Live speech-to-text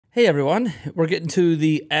Hey everyone, we're getting to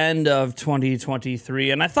the end of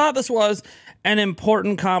 2023, and I thought this was an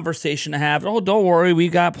important conversation to have. Oh, don't worry, we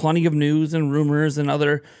got plenty of news and rumors and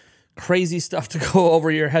other crazy stuff to go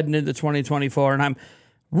over here heading into 2024, and I'm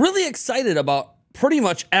really excited about pretty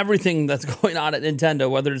much everything that's going on at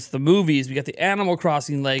Nintendo, whether it's the movies, we got the Animal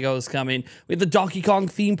Crossing Legos coming, we have the Donkey Kong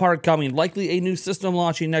theme park coming, likely a new system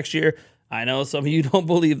launching next year. I know some of you don't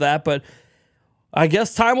believe that, but I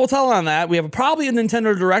guess time will tell on that. We have probably a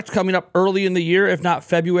Nintendo Direct coming up early in the year, if not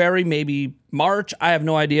February, maybe March. I have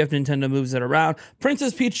no idea if Nintendo moves it around.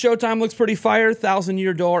 Princess Peach Showtime looks pretty fire, Thousand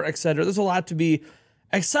Year Door, etc. There's a lot to be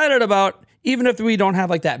excited about, even if we don't have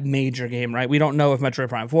like that major game, right? We don't know if Metroid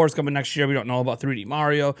Prime 4 is coming next year. We don't know about 3D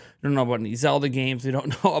Mario. We don't know about any Zelda games. We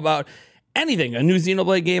don't know about anything, a new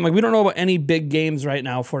Xenoblade game. Like, we don't know about any big games right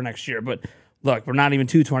now for next year. But look, we're not even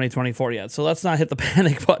to 2024 yet, so let's not hit the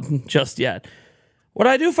panic button just yet. What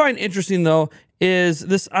I do find interesting, though, is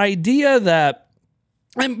this idea that,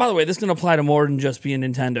 and by the way, this can apply to more than just being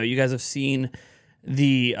Nintendo. You guys have seen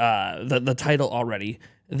the title already,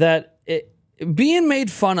 that being made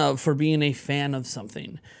fun of for being a fan of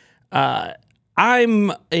something. I'm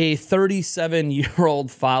a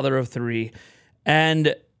 37-year-old father of three,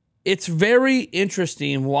 and it's very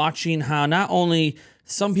interesting watching how not only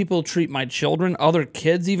some people treat my children, other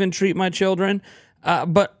kids even treat my children,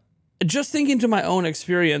 but just thinking to my own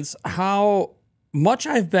experience, how much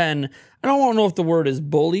I've been, I don't know if the word is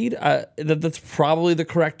bullied, that's probably the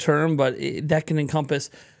correct term, but that can encompass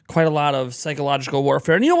quite a lot of psychological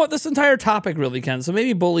warfare. And you know what? This entire topic really can, so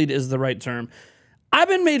maybe bullied is the right term. I've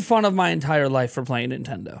been made fun of my entire life for playing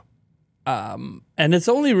Nintendo. And it's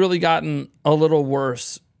only really gotten a little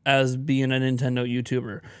worse as being a Nintendo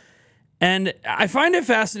YouTuber. And I find it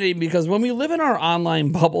fascinating because when we live in our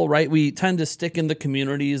online bubble, right, we tend to stick in the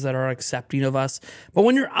communities that are accepting of us. But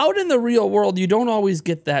when you're out in the real world, you don't always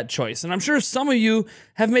get that choice. And I'm sure some of you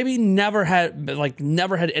have maybe never had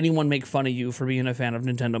anyone make fun of you for being a fan of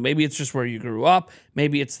Nintendo. Maybe it's just where you grew up.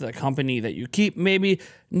 Maybe it's the company that you keep. Maybe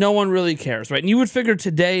no one really cares, right? And you would figure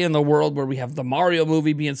today in the world where we have the Mario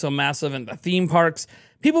movie being so massive and the theme parks,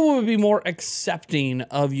 people would be more accepting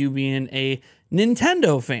of you being a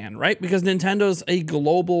Nintendo fan, right? Because Nintendo's a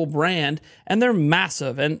global brand and they're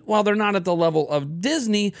massive. And while they're not at the level of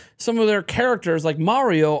Disney, some of their characters like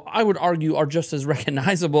Mario, I would argue, are just as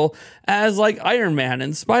recognizable as like Iron Man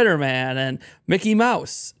and Spider-Man and Mickey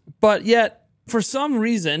Mouse. But yet, for some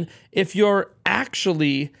reason, if you're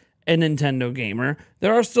actually a Nintendo gamer,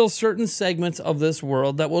 there are still certain segments of this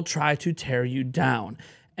world that will try to tear you down.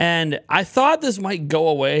 And I thought this might go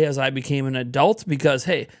away as I became an adult because,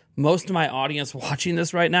 hey, most of my audience watching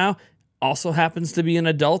this right now also happens to be an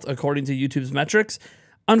adult, according to YouTube's metrics.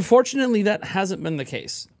 Unfortunately, that hasn't been the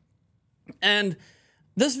case. And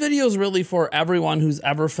this video is really for everyone who's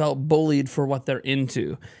ever felt bullied for what they're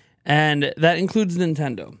into. And that includes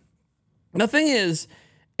Nintendo. The thing is,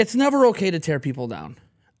 it's never okay to tear people down.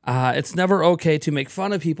 It's never okay to make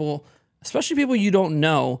fun of people, especially people you don't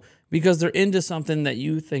know, because they're into something that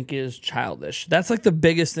you think is childish. That's like the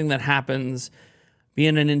biggest thing that happens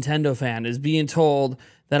being a Nintendo fan, is being told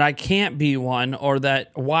that I can't be one, or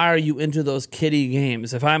that why are you into those kiddie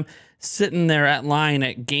games? If I'm sitting there at line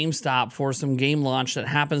at GameStop for some game launch that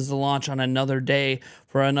happens to launch on another day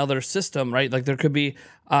for another system, right? Like there could be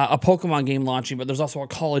a Pokemon game launching, but there's also a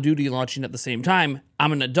Call of Duty launching at the same time.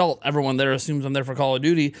 I'm an adult. Everyone there assumes I'm there for Call of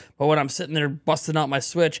Duty. But when I'm sitting there busting out my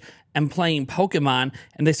Switch and playing Pokemon,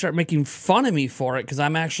 and they start making fun of me for it because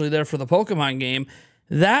I'm actually there for the Pokemon game,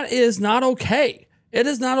 that is not okay. It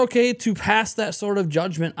is not okay to pass that sort of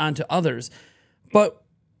judgment onto others. But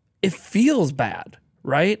it feels bad,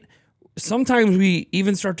 right? Sometimes we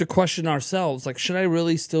even start to question ourselves, like, should I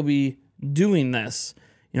really still be doing this?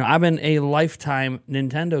 You know, I've been a lifetime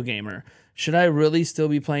Nintendo gamer. Should I really still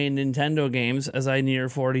be playing Nintendo games as I near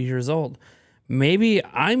 40 years old? Maybe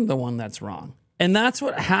I'm the one that's wrong. And that's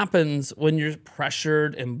what happens when you're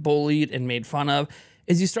pressured and bullied and made fun of,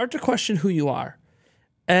 is you start to question who you are.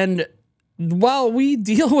 And while we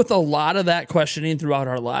deal with a lot of that questioning throughout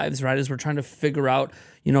our lives, right, as we're trying to figure out,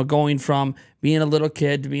 you know, going from being a little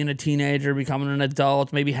kid to being a teenager, becoming an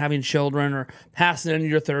adult, maybe having children, or passing into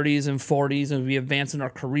your 30s and 40s, and we advance in our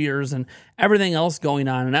careers and everything else going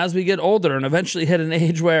on. And as we get older and eventually hit an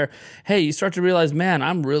age where, hey, you start to realize, man,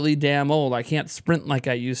 I'm really damn old. I can't sprint like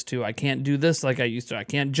I used to. I can't do this like I used to. I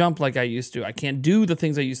can't jump like I used to. I can't do the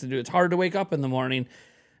things I used to do. It's hard to wake up in the morning.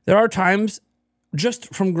 There are times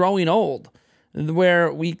just from growing old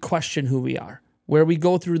where we question who we are, where we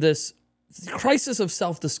go through this crisis of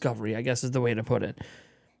self-discovery, I guess is the way to put it.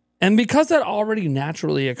 And because that already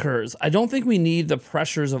naturally occurs, I don't think we need the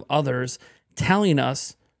pressures of others telling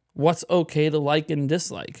us what's okay to like and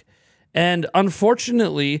dislike. And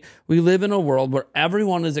unfortunately, we live in a world where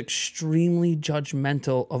everyone is extremely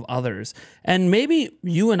judgmental of others. And maybe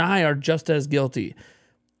you and I are just as guilty.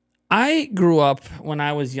 I grew up when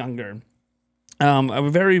I was younger, a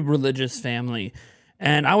very religious family.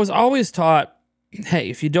 And I was always taught, hey,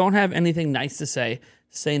 if you don't have anything nice to say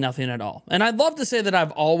nothing at all. And I'd love to say that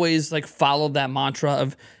I've always like followed that mantra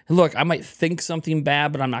of, look, I might think something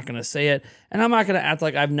bad, but I'm not going to say it. And I'm not going to act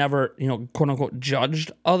like I've never, quote unquote,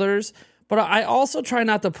 judged others. But I also try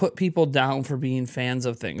not to put people down for being fans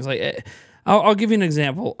of things. Like, I'll give you an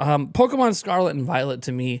example. Pokemon Scarlet and Violet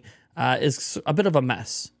to me is a bit of a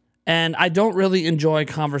mess. And I don't really enjoy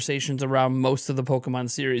conversations around most of the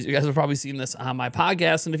Pokemon series. You guys have probably seen this on my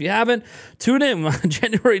podcast. And if you haven't, tune in. On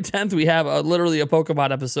January 10th, we have literally a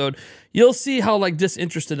Pokemon episode. You'll see how like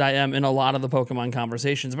disinterested I am in a lot of the Pokemon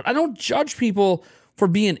conversations. But I don't judge people for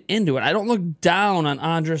being into it. I don't look down on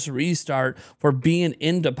Andres Restart for being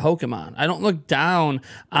into Pokemon. I don't look down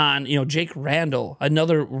on, Jake Randall,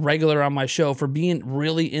 another regular on my show, for being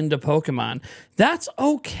really into Pokemon. That's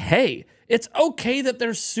okay. It's okay that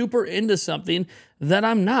they're super into something that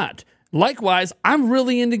I'm not. Likewise, I'm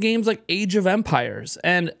really into games like Age of Empires,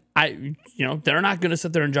 and they're not going to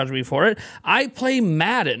sit there and judge me for it. I play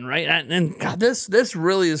Madden, right? And God, this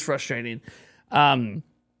really is frustrating.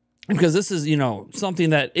 Because this is,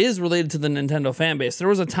 something that is related to the Nintendo fan base. There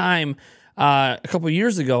was a time a couple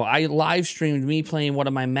years ago, I live streamed me playing one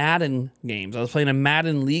of my Madden games. I was playing a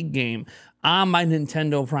Madden League game on my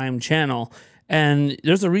Nintendo Prime channel. And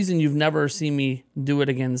there's a reason you've never seen me do it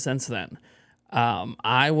again since then.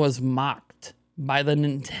 I was mocked by the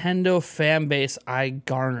Nintendo fan base I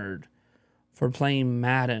garnered for playing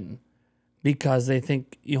Madden because they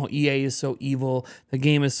think, EA is so evil, the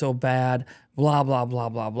game is so bad, blah, blah, blah,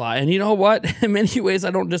 blah, blah. And you know what? In many ways,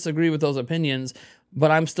 I don't disagree with those opinions,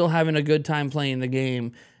 but I'm still having a good time playing the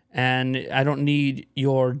game, and I don't need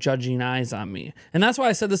your judging eyes on me. And that's why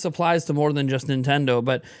I said this applies to more than just Nintendo,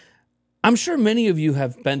 but I'm sure many of you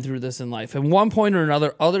have been through this in life. At one point or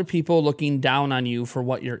another, other people looking down on you for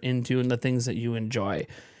what you're into and the things that you enjoy.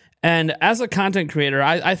 And as a content creator,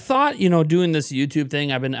 I thought, doing this YouTube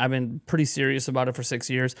thing, I've been pretty serious about it for 6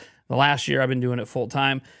 years. The last year, I've been doing it full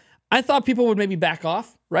time. I thought people would maybe back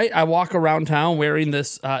off, right? I walk around town wearing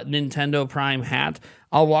this Nintendo Prime hat.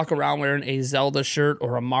 I'll walk around wearing a Zelda shirt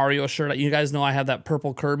or a Mario shirt. You guys know I have that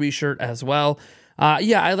purple Kirby shirt as well.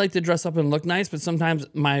 Yeah, I like to dress up and look nice, but sometimes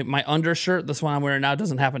my undershirt, this one I'm wearing now,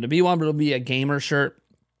 doesn't happen to be one, but it'll be a gamer shirt.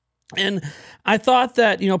 And I thought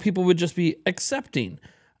that, people would just be accepting.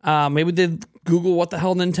 Maybe they'd Google what the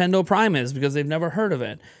hell Nintendo Prime is because they've never heard of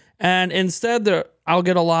it. And instead, I'll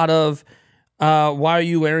get a lot of, why are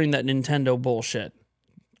you wearing that Nintendo bullshit?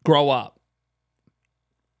 Grow up.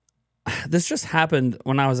 This just happened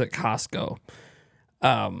when I was at Costco.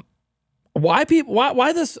 Why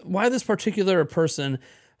this particular person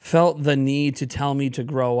felt the need to tell me to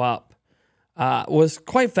grow up was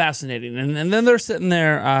quite fascinating. And then they're sitting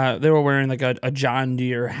there, they were wearing like a John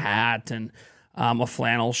Deere hat and a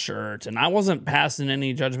flannel shirt. And I wasn't passing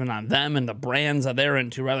any judgment on them and the brands that they're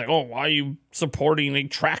into. Right? Like, oh, why are you supporting a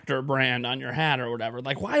tractor brand on your hat or whatever?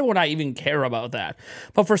 Like, why would I even care about that?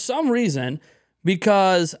 But for some reason,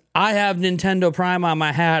 because I have Nintendo Prime on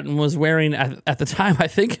my hat and was wearing, at the time, I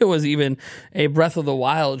think it was even a Breath of the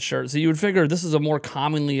Wild shirt. So you would figure this is a more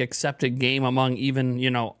commonly accepted game among even,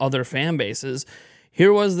 other fan bases.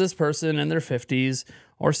 Here was this person in their 50s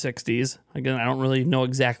or 60s. Again, I don't really know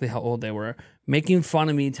exactly how old they were, making fun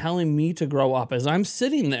of me, telling me to grow up as I'm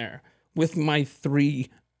sitting there with my 3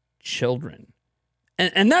 children.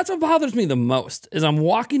 And that's what bothers me the most, is I'm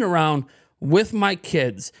walking around with my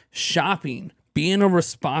kids, shopping, being a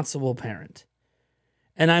responsible parent,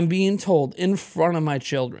 and I'm being told in front of my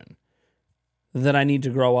children that I need to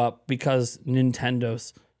grow up because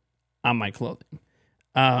Nintendo's on my clothing.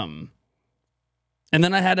 And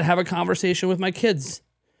then I had to have a conversation with my kids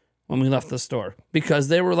when we left the store because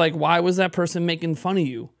they were like, why was that person making fun of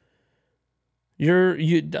you? Aren't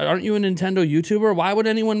you a Nintendo YouTuber? Why would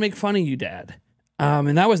anyone make fun of you, Dad?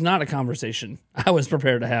 And that was not a conversation I was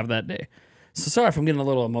prepared to have that day. So sorry if I'm getting a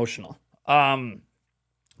little emotional.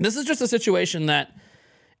 This is just a situation that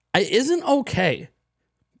isn't okay.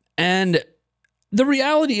 And the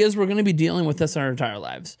reality is we're going to be dealing with this our entire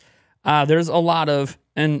lives. There's a lot of,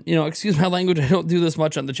 and excuse my language, I don't do this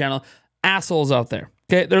much on the channel, assholes out there.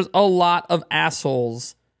 Okay. There's a lot of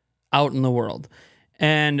assholes out in the world.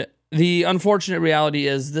 And the unfortunate reality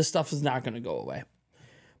is this stuff is not going to go away.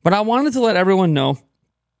 But I wanted to let everyone know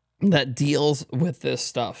that deals with this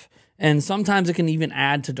stuff. And sometimes it can even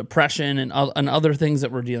add to depression and other things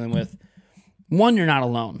that we're dealing with. One, you're not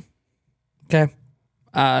alone. Okay.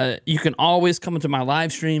 You can always come into my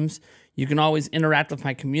live streams. You can always interact with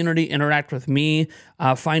my community, interact with me,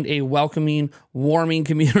 find a welcoming, warming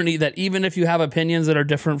community that even if you have opinions that are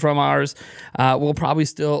different from ours, we'll probably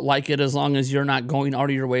still like it as long as you're not going out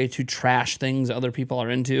of your way to trash things other people are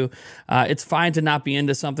into. It's fine to not be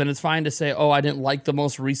into something. It's fine to say, oh, I didn't like the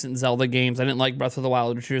most recent Zelda games. I didn't like Breath of the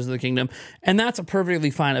Wild or Tears of the Kingdom. And that's a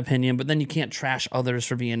perfectly fine opinion, but then you can't trash others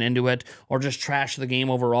for being into it or just trash the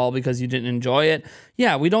game overall because you didn't enjoy it.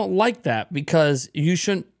 Yeah, we don't like that because you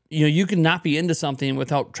shouldn't. You can not be into something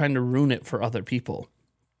without trying to ruin it for other people.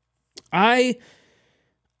 I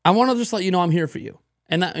want to just let you know I'm here for you.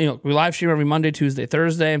 And that, we live stream every Monday, Tuesday,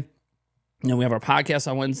 Thursday. We have our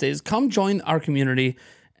podcast on Wednesdays. Come join our community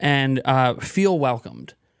and feel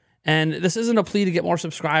welcomed. And this isn't a plea to get more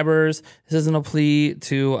subscribers. This isn't a plea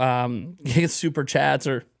to get super chats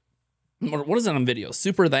or what is it on video?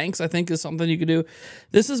 Super thanks, I think, is something you could do.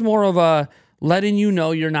 This is more of a letting you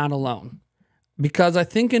know you're not alone. Because I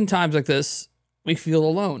think in times like this, we feel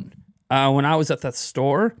alone. When I was at that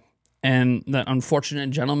store and that unfortunate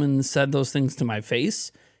gentleman said those things to my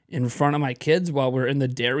face in front of my kids while we're in the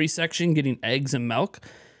dairy section getting eggs and milk,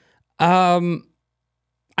 I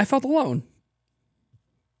felt alone.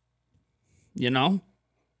 There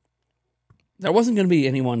wasn't going to be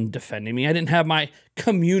anyone defending me. I didn't have my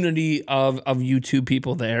community of YouTube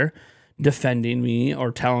people there defending me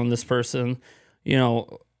or telling this person,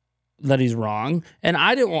 that he's wrong. And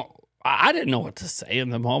I didn't know what to say in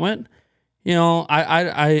the moment.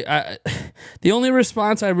 The only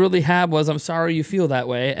response I really had was, I'm sorry you feel that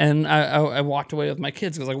way. And I walked away with my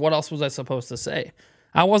kids because what else was I supposed to say?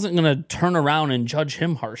 I wasn't going to turn around and judge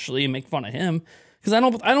him harshly and make fun of him because I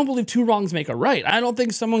don't believe two wrongs make a right. I don't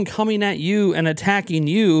think someone coming at you and attacking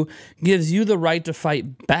you gives you the right to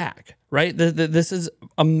fight back, right? This is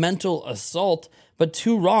a mental assault. But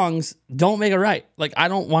two wrongs don't make it right. I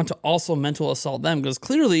don't want to also mental assault them because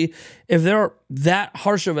clearly if they're that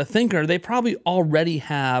harsh of a thinker, they probably already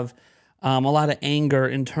have a lot of anger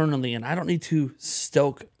internally, and I don't need to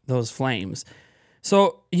stoke those flames.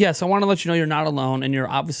 So, yes, I want to let you know you're not alone, and you're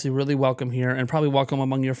obviously really welcome here and probably welcome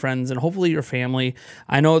among your friends and hopefully your family.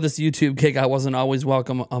 I know this YouTube gig, I wasn't always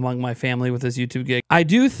welcome among my family with this YouTube gig. I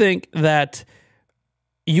do think that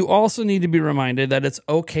you also need to be reminded that it's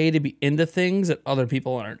okay to be into things that other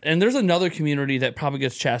people aren't. And there's another community that probably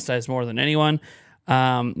gets chastised more than anyone. You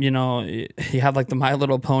have the My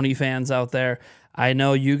Little Pony fans out there. I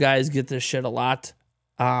know you guys get this shit a lot.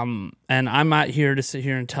 And I'm not here to sit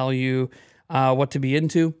here and tell you what to be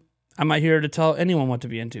into. I'm not here to tell anyone what to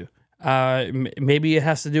be into. Maybe it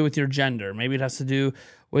has to do with your gender. Maybe it has to do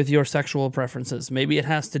with your sexual preferences. Maybe it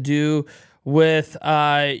has to do with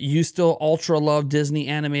you still ultra love Disney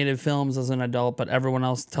animated films as an adult, but everyone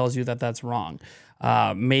else tells you that that's wrong.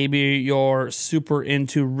 Maybe you're super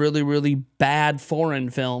into really, really bad foreign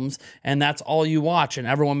films, and that's all you watch, and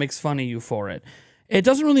everyone makes fun of you for it. It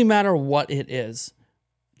doesn't really matter what it is.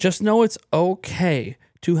 Just know it's okay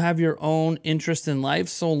to have your own interest in life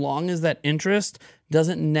so long as that interest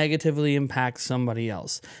doesn't negatively impact somebody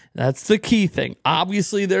else. That's the key thing.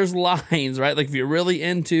 Obviously, there's lines, right? If you're really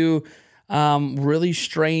into really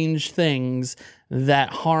strange things that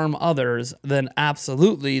harm others, then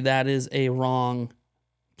absolutely that is a wrong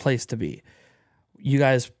place to be. You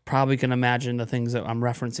guys probably can imagine the things that I'm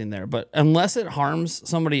referencing there, but unless it harms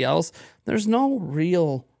somebody else, there's no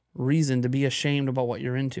real reason to be ashamed about what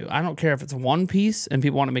you're into. I don't care if it's One Piece and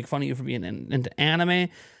people want to make fun of you for being into anime.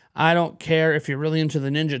 I don't care if you're really into the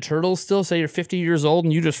Ninja Turtles still. Say you're 50 years old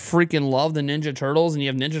and you just freaking love the Ninja Turtles and you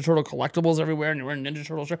have Ninja Turtle collectibles everywhere and you're wearing Ninja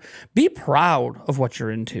Turtle shirt. Be proud of what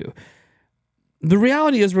you're into. The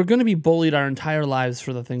reality is we're going to be bullied our entire lives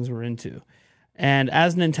for the things we're into. And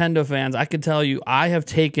as Nintendo fans, I can tell you I have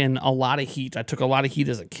taken a lot of heat. I took a lot of heat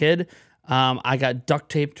as a kid. I got duct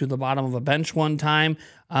taped to the bottom of a bench one time,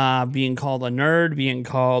 being called a nerd, being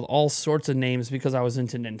called all sorts of names because I was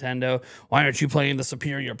into Nintendo. Why aren't you playing the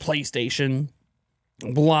superior PlayStation?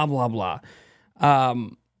 Blah, blah, blah.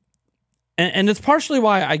 And it's partially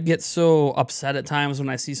why I get so upset at times when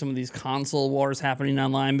I see some of these console wars happening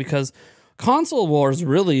online, because console wars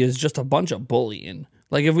really is just a bunch of bullying.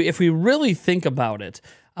 If we really think about it,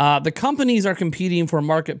 the companies are competing for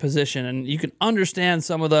market position, and you can understand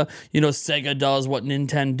some of the, Sega does what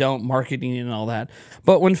Nintendo don't, marketing and all that.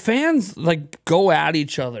 But when fans go at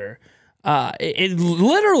each other, it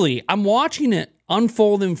literally, I'm watching it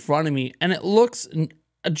unfold in front of me, and it looks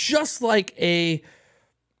just like I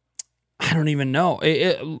don't even know.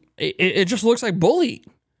 It just looks like bullying,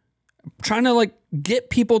 trying to get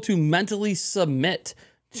people to mentally submit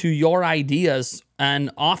to your ideas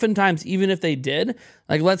And oftentimes, even if they did,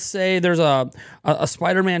 like let's say there's a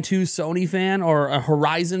Spider-Man 2 Sony fan or a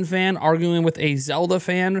Horizon fan arguing with a Zelda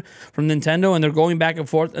fan from Nintendo, and they're going back and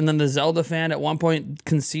forth, and then the Zelda fan at one point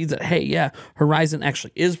concedes that, hey, yeah, Horizon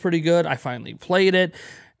actually is pretty good. I finally played it.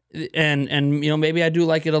 And you know, maybe I do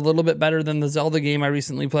like it a little bit better than the Zelda game I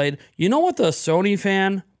recently played. You know what the Sony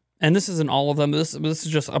fan, and this isn't all of them, this is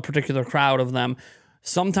just a particular crowd of them,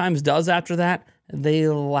 sometimes does after that? They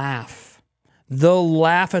laugh. They'll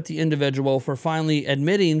laugh at the individual for finally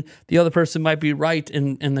admitting the other person might be right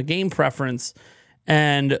in the game preference,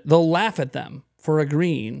 and they'll laugh at them for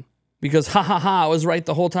agreeing because, ha ha ha, I was right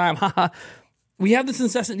the whole time, ha ha. We have this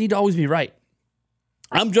incessant need to always be right.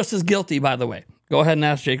 I'm just as guilty, by the way. Go ahead and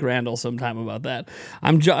ask Jake Randall sometime about that.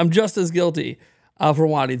 I'm just as guilty for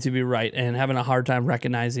wanting to be right and having a hard time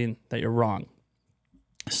recognizing that you're wrong.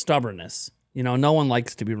 Stubbornness. You know, no one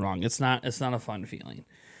likes to be wrong. It's not a fun feeling.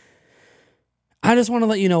 I just want to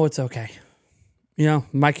let you know it's okay. You know,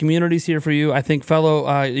 my community's here for you. I think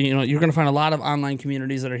fellow, you know, you're going to find a lot of online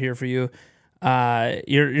communities that are here for you.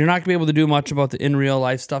 You're not going to be able to do much about the in real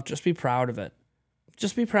life stuff. Just be proud of it.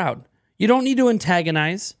 Just be proud. You don't need to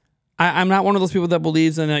antagonize. I'm not one of those people that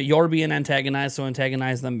believes in that you're being antagonized, so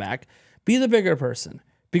antagonize them back. Be the bigger person.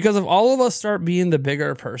 Because if all of us start being the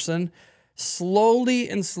bigger person, slowly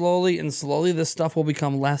and slowly and slowly, this stuff will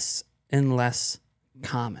become less and less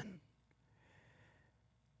common.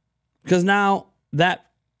 Because now that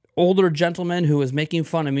older gentleman who is making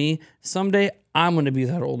fun of me, someday I'm going to be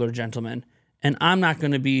that older gentleman. And I'm not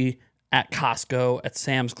going to be at Costco, at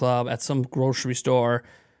Sam's Club, at some grocery store,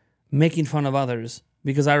 making fun of others.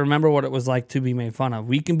 Because I remember what it was like to be made fun of.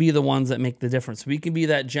 We can be the ones that make the difference. We can be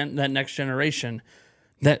that next generation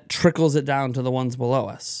that trickles it down to the ones below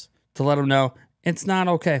us. To let them know, it's not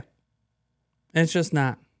okay. It's just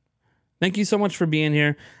not. Thank you so much for being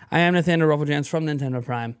here. I am Nathaniel Rufflejans from Nintendo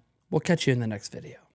Prime. We'll catch you in the next video.